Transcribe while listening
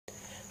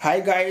Hi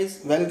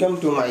guys,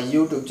 welcome to my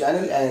YouTube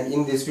channel, and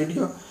in this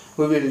video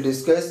we will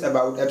discuss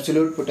about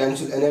absolute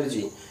potential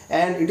energy,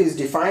 and it is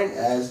defined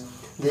as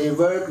the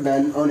work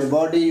done on a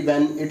body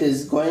when it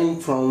is going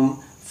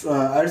from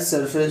Earth's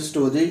surface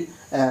to the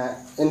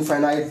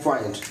infinite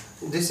point.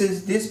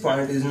 This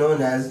point is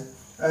known as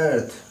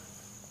Earth.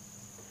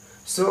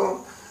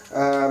 So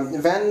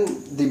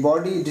when the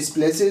body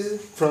displaces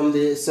from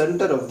the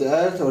center of the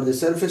earth or the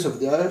surface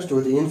of the earth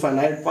to the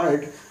infinite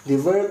point, the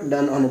work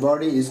done on a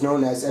body is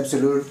known as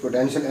absolute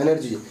potential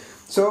energy.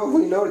 So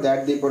we know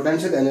that the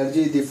potential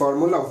energy, the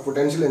formula of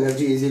potential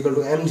energy is equal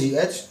to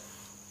mgh.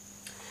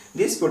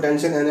 This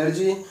potential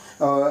energy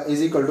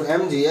is equal to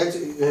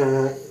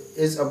mgh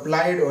is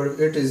applied,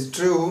 or it is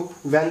true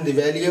when the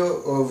value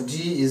of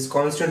g is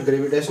constant,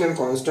 gravitational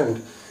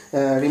constant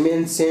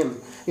remains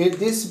same.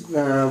 This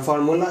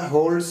formula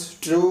holds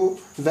true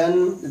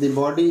when the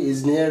body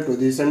is near to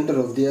the center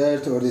of the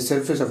earth or the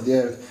surface of the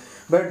earth.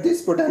 But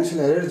this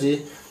potential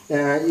energy,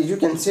 you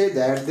can say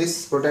that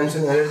this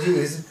potential energy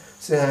is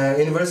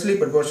inversely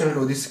proportional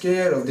to the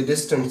square of the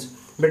distance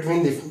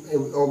between the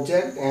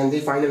object and the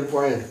final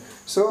point.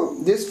 So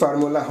this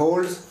formula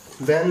holds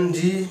when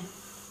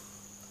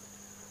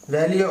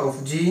value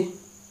of g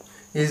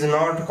is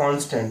not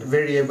constant,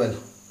 variable.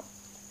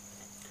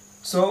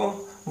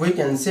 So we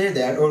can say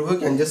that, or we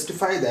can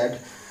justify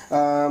that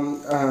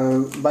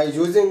by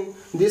using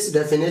this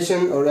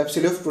definition or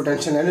absolute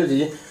potential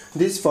energy.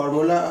 This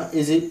formula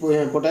is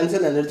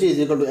potential energy is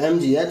equal to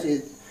mgh.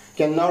 It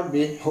cannot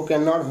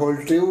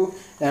hold true,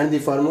 and the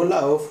formula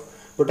of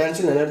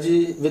potential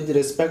energy with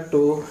respect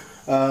to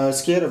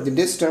square of the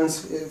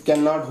distance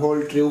cannot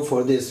hold true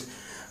for this.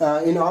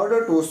 In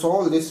order to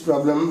solve this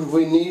problem,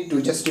 we need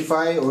to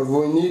justify, or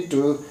we need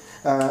to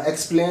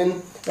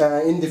explain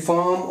in the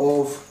form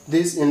of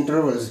these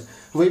intervals.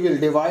 We will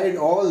divide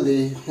all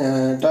the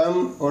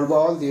term or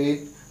all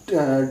the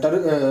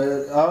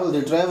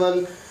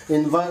travel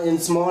in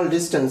small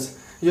distance.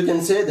 You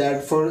can say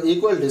that for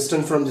equal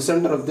distance from the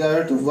center of the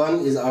earth,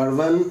 1 is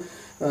r1,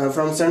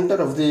 from center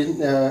of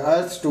the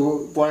earth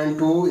to point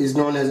 2 is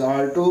known as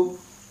r2,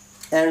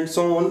 and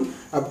so on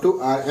up to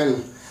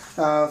rn.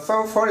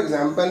 So for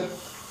example,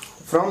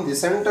 from the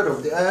center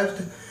of the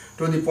earth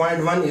to the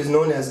point 1 is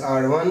known as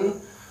r1,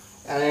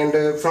 and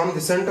from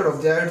the center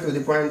of the earth to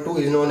the point 2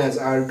 is known as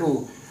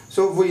r2.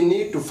 So we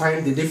need to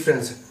find the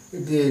difference.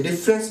 The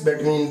difference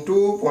between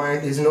 2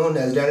 points is known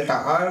as delta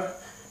r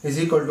is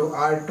equal to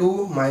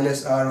r2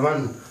 minus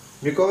r1,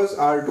 because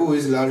r2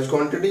 is large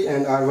quantity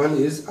and r1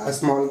 is a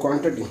small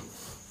quantity.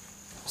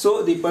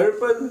 So the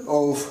purpose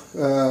of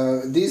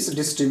this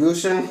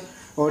distribution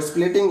or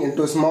splitting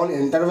into small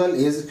interval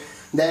is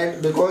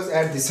that because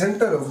at the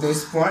center of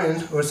this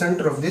point or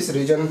center of this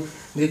region,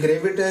 the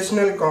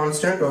gravitational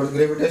constant or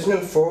gravitational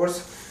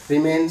force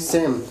remains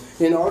same.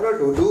 In order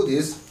to do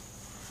this,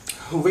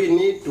 we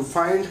need to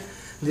find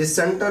the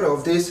center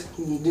of this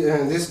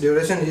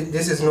duration.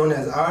 This is known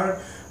as r.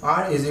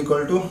 R is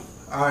equal to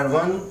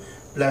r1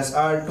 plus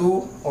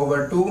r2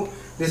 over 2.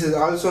 This is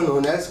also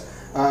known as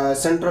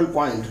central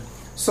point.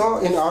 So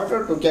in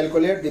order to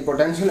calculate the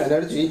potential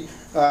energy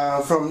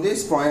from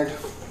this point,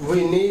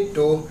 we need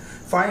to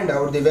find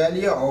out the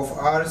value of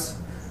r's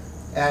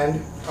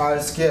and r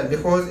square,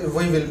 because if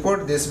we will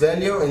put this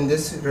value in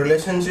this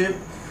relationship,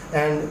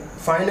 and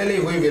finally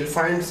we will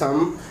find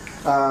some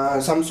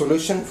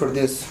solution for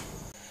this.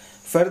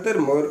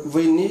 Furthermore,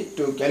 we need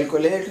to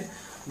calculate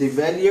the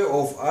value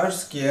of r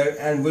square,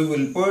 and we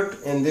will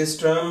put in this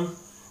term,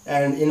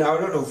 and in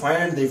order to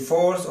find the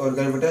force or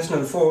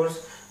gravitational force,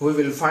 we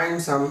will find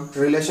some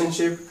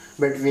relationship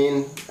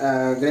between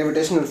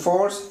gravitational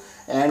force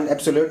and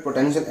absolute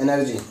potential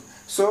energy.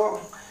 So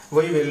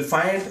we will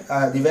find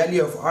the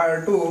value of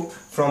r2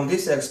 from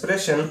this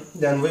expression.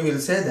 Then we will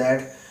say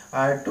that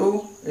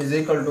r2 is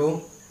equal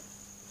to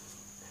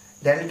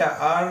delta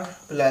r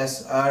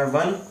plus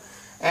r1,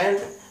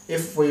 and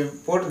if we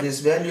put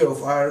this value of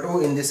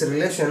r2 in this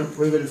relation,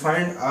 we will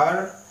find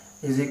r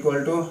is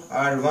equal to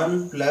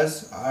r1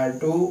 plus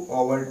r2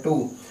 over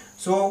 2.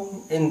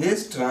 So in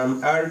this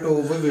term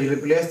r2, we will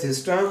replace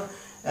this term,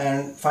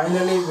 and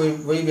finally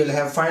we will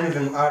have find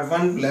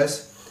r1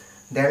 plus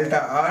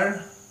delta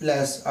r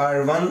plus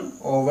r1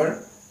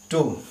 over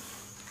 2.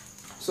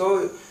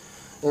 So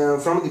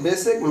from the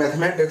basic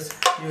mathematics,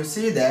 you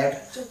see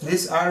that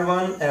this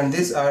r1 and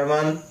this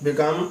r1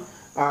 become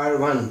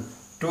r1,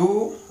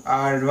 2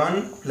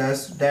 r1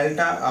 plus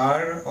delta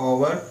r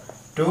over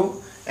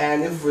 2,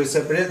 and if we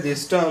separate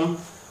this term,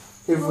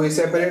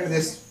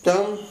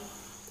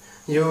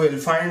 you will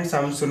find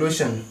some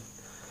solution.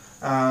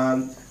 2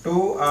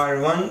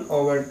 r1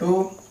 over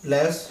 2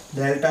 plus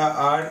delta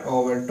r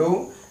over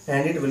 2,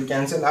 and it will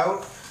cancel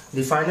out.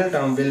 The final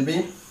term will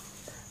be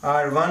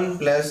r1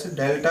 plus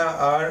delta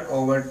r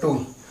over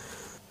 2.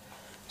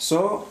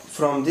 So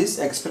from this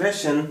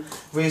expression,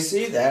 we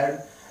see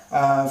that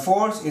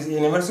force is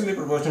inversely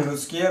proportional to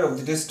square of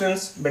the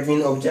distance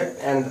between object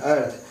and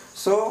earth.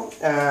 So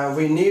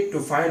we need to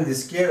find the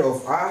square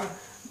of r.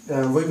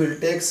 we will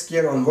take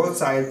square on both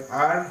sides.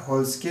 R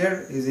whole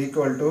square is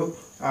equal to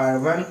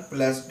R1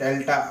 plus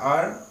delta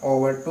R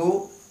over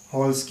 2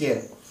 whole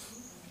square.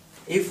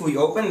 If we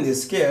open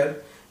this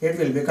square, it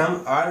will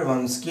become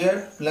R1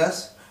 square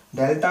plus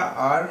delta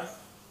R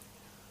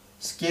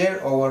square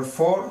over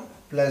 4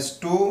 plus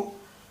 2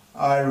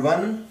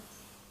 R1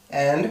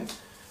 and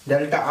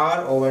delta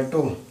R over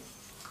 2.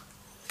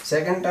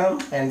 Second term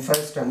and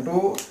first term, 2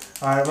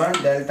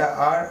 R1 delta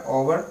R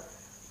over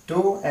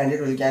 2, and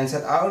it will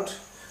cancel out.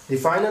 The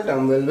final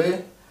term will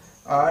be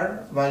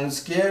R1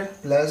 square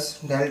plus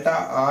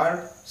delta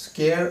R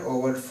square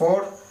over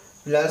 4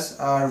 plus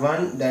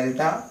R1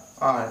 delta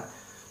R.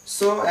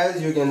 So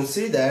as you can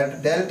see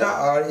that delta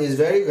R is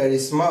very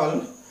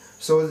small,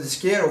 so the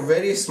square of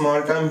very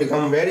small term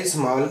become very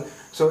small,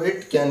 so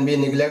it can be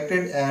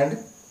neglected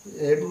and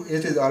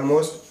it is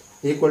almost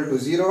equal to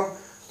 0.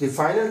 The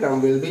final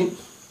term will be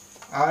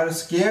R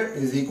square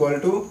is equal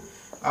to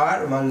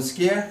R1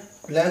 square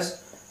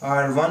plus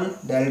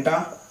R1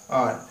 delta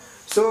R.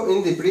 So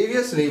in the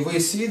previously we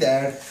see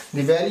that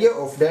the value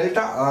of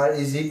delta R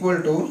is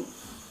equal to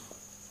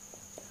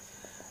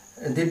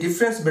the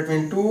difference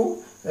between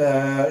two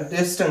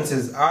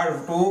distances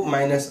R2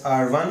 minus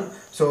R1.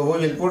 So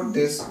we will put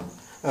this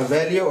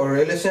value or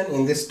relation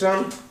in this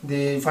term.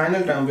 The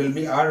final term will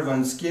be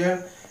R1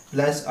 square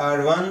plus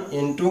R1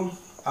 into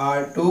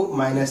R2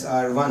 minus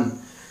R1.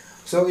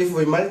 So if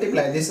we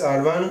multiply this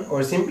R1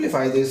 or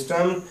simplify this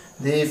term,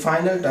 the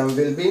final term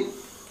will be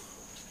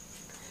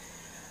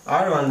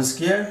R1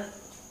 square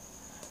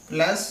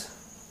plus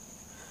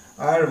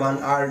R1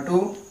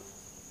 R2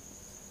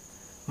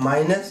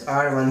 minus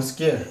R1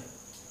 square.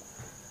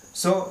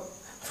 So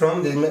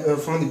from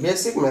the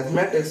basic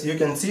mathematics you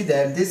can see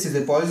that this is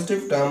a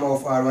positive term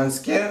of R1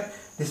 square,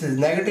 this is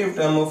negative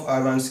term of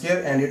R1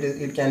 square, and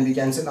it can be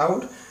cancelled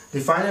out. The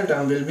final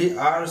term will be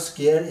R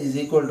square is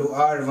equal to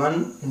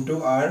R1 into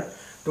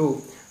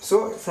R2.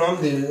 So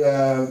from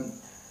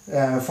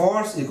the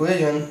force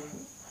equation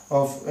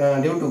of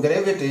due to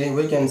gravity,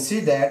 we can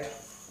see that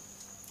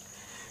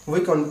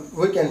we can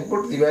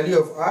put the value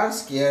of R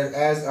square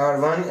as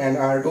R1 and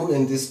R2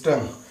 in this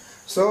term.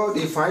 So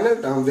the final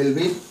term will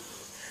be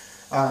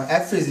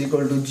F is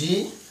equal to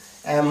G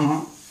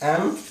m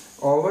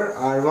over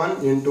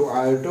R1 into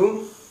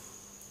R2,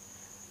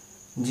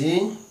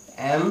 G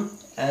m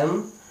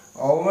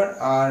over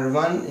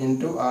R1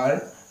 into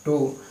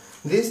R2.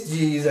 This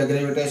G is a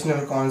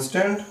gravitational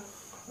constant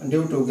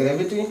due to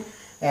gravity,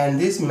 and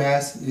this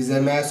mass is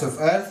a mass of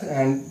Earth,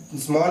 and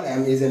small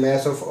m is a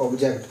mass of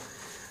object.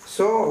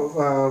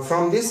 So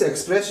from this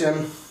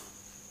expression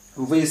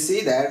we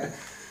see that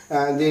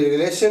the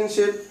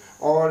relationship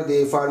or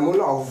the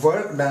formula of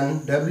work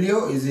done,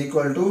 W is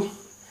equal to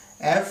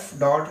F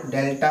dot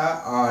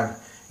delta R.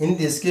 In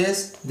this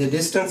case the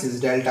distance is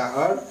delta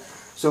R.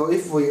 So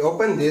if we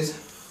open this,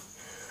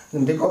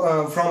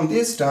 from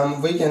this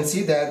term we can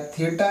see that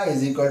theta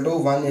is equal to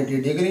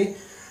 180 degree.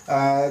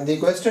 The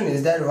question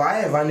is that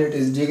why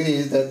 180 degree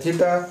is the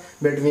theta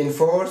between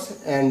force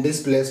and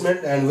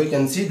displacement, and we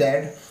can see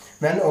that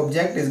when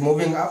object is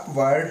moving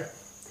upward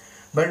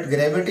but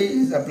gravity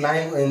is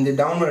applying in the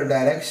downward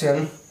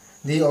direction,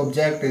 the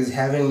object is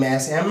having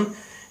mass m,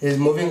 is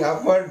moving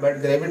upward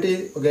but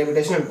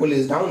gravitational pull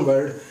is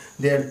downward.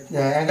 Their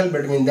angle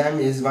between them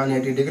is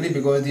 180 degree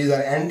because these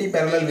are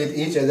anti-parallel with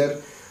each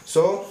other.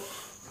 So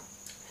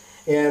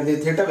the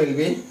theta will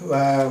be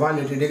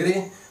 180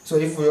 degree. So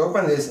if we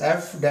open this,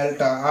 F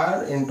delta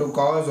R into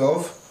cos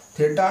of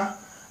theta,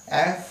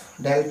 F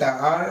delta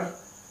R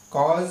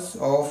cos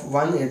of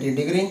 180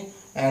 degree,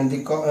 and the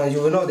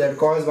you know that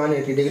cos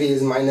 180 degree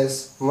is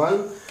minus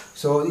 1,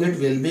 so it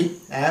will be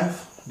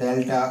F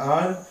delta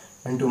R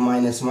into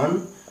minus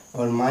 1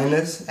 or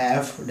minus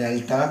F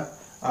delta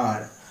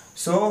R.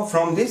 So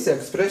from this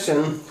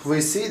expression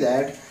we see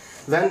that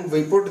when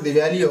we put the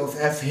value of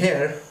F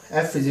here,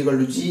 F is equal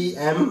to G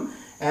m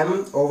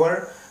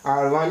over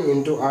R1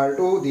 into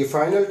R2, the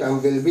final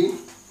term will be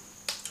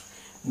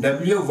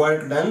W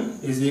work done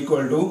is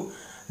equal to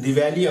the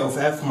value of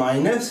F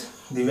minus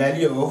the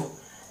value of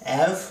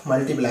F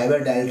multiplied by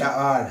delta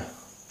R.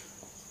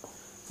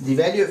 The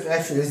value of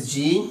F is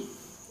G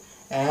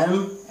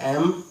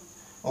m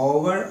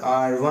over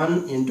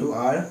R1 into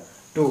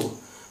R2.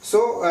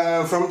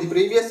 So from the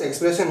previous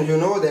expression you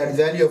know that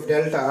value of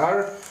delta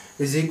R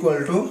is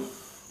equal to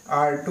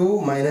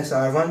R2 minus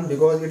R1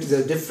 because it is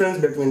a difference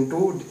between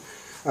two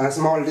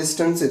small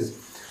distances.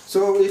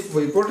 So if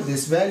we put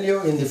this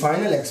value in the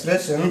final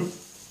expression,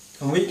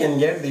 we can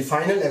get the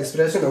final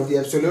expression of the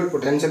absolute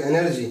potential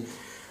energy.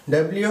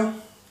 W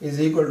is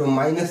equal to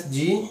minus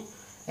G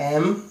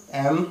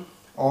m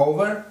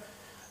over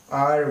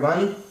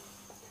R1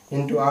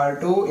 into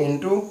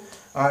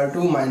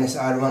R2 minus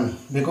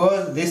R1,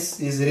 because this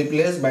is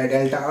replaced by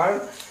delta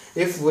R.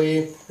 If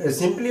we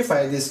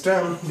simplify this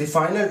term, the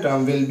final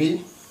term will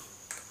be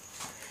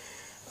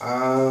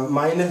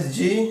minus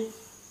G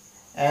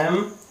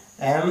m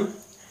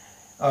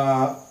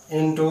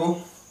into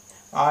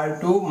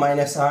R2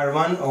 minus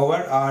R1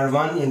 over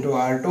R1 into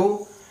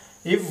R2,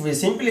 If we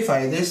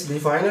simplify this, the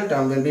final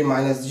term will be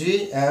minus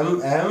g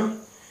m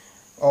m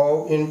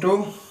o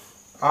into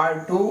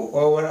r2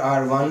 over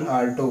r1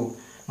 r2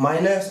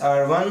 minus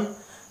r1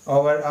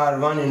 over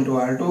r1 into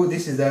r2.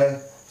 This is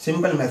the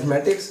simple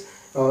mathematics.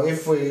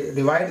 If we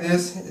divide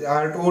this,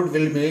 r2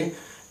 will be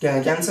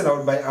cancelled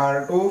out by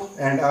r2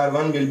 and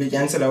r1 will be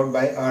cancelled out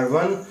by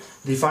r1.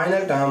 The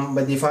final term,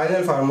 but the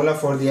final formula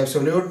for the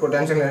absolute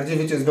potential energy,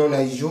 which is known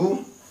as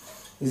U,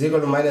 is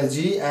equal to minus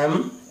g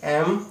m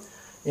m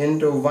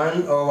into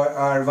 1 over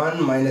r1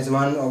 minus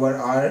 1 over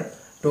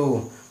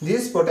r2.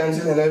 This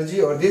potential energy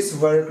or this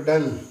work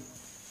done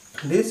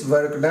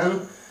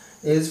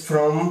is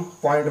from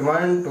point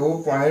 1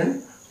 to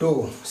point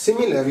 2.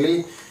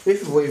 Similarly,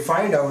 if we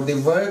find out the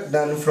work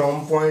done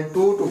from point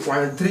 2 to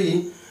point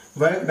 3,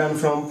 work done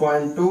from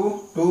point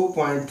 2 to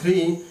point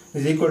 3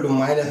 is equal to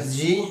minus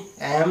g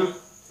m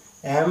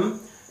m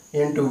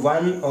into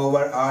 1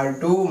 over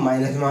r2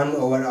 minus 1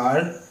 over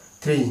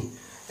r3,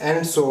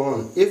 and so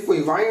on. If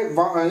we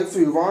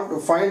want to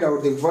find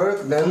out the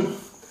work done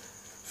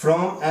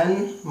from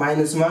n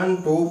minus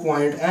 1 to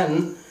point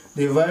n,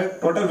 the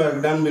total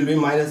work done will be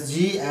minus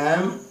g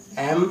m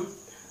m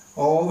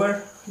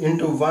over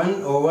into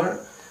 1 over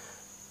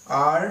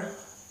r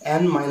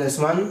n minus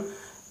 1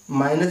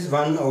 minus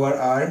 1 over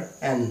r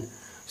n.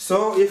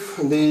 So if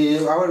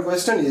our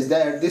question is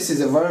that this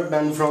is a work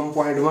done from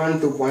point 1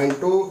 to point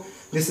 2,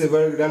 this is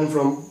work done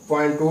from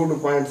point 2 to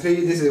point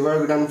 3, this is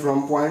work done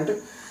from point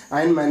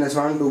n minus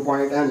 1 to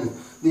point n.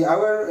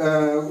 Our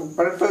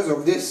purpose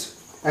of this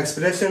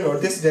expression or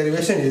this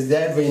derivation is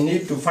that we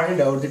need to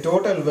find out the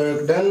total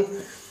work done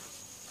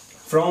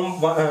from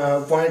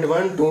point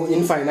 1 to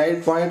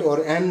infinite point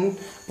or n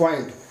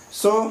point.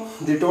 So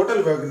the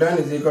total work done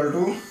is equal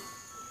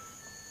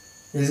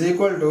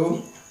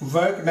to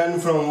work done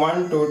from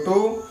 1 to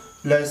 2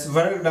 plus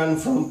work done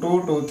from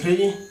 2 to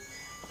 3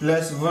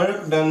 plus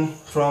work done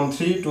from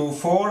 3 to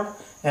 4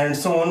 and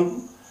so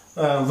on,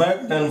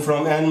 work done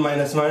from n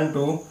minus 1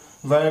 to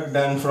work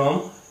done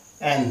from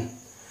n.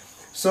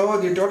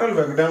 So the total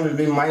work done will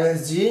be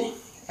minus g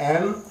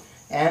m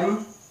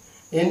m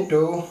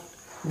into,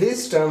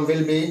 this term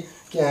will be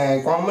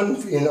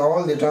common in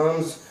all the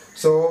terms,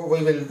 so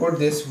we will put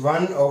this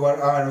 1 over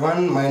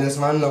r1 minus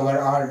 1 over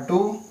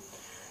r2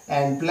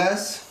 and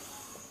plus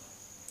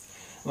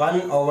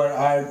 1 over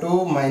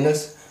r2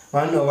 minus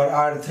 1 over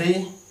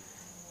r3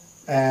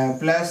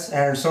 plus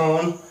and so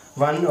on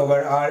 1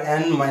 over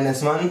rn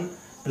minus 1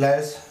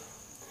 minus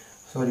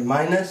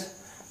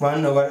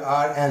 1 over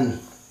rn.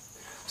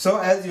 So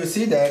as you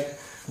see that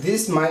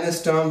this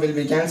minus term will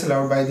be cancelled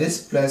out by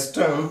this plus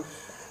term,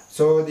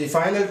 so the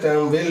final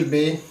term will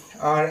be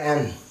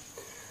rn.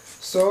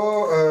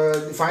 So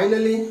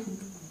finally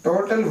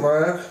total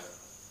work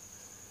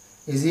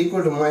is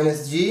equal to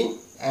minus g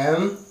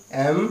m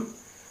m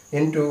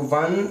into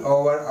 1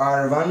 over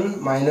r1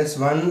 minus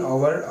 1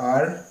 over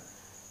rn.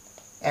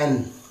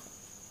 In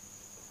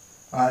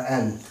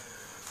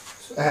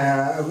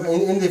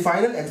the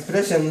final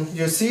expression,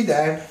 you see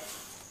that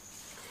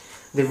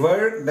the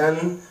work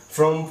done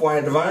from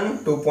point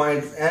 1 to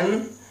point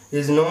n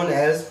is known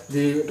as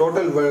the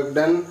total work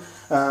done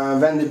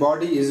when the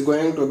body is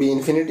going to be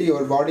infinity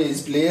or body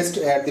is placed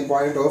at the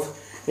point of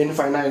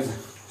infinite.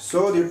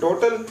 So the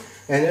total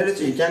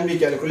energy can be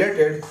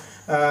calculated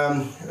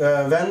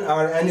when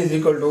Rn is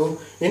equal to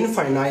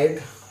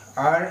infinite.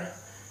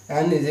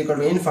 Rn is equal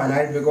to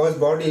infinite because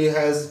body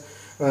has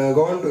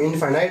gone to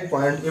infinite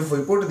point. If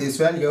we put this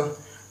value,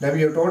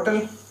 W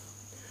total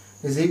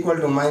is equal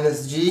to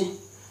minus g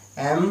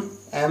m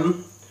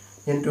m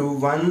into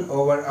 1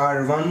 over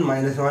r1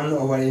 minus 1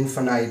 over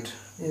infinite.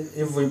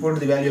 If we put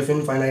the value of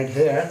infinite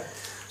here,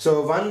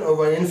 so 1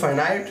 over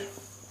infinite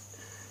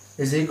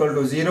is equal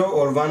to 0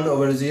 or 1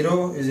 over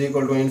 0 is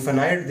equal to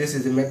infinite. This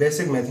is the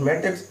basic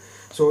mathematics.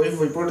 So if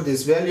we put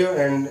this value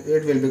and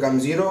it will become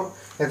 0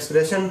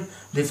 expression,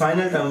 the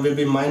final term will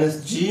be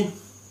minus g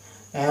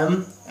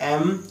m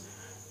m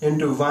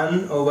into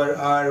 1 over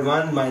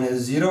r1 minus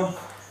 0.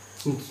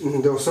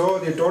 So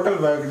the total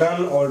work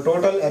done or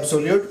total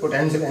absolute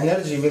potential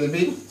energy will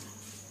be,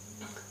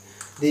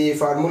 the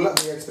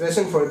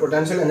expression for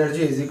potential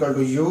energy is equal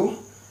to U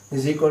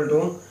is equal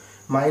to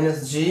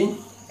minus G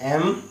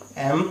M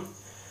M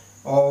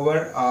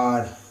over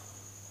R.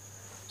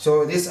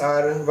 So this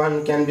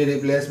R1 can be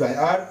replaced by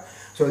R.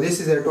 So this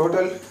is a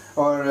total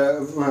or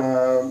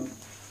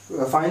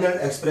final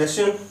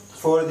expression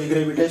for the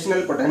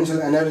gravitational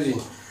potential energy.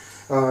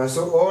 Or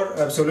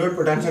absolute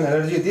potential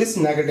energy. This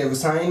negative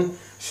sign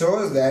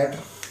shows that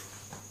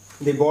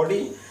the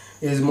body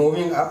is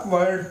moving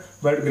upward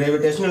but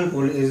gravitational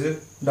pull is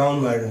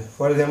downward.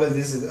 For example,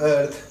 this is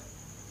Earth.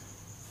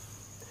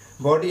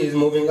 Body is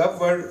moving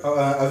upward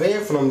away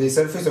from the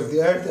surface of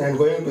the Earth and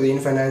going to the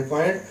infinite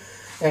point,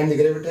 and the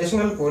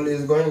gravitational pull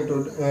is going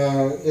to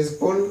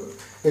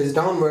is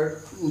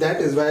downward. That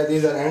is why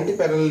these are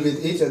anti-parallel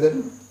with each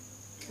other,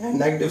 and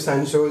negative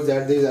sign shows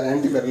that these are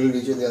anti-parallel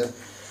with each other.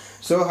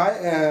 So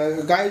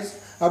hi guys,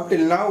 Up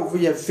till now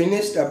we have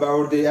finished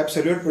about the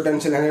absolute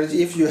potential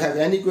energy. If you have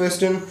any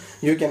question,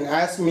 you can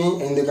ask me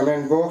in the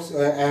comment box,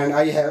 and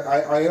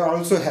I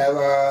also have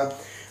a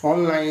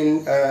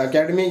online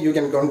academy. You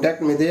can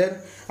contact me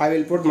there. I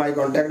will put my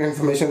contact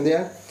information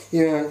there.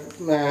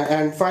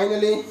 And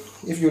finally,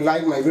 if you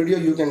like my video,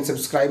 you can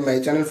subscribe my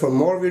channel for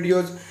more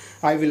videos.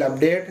 I will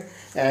update,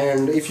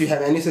 and if you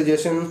have any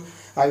suggestion,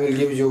 I will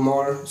give you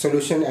more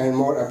solution and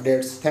more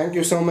updates. Thank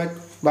you so much.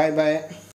 Bye bye.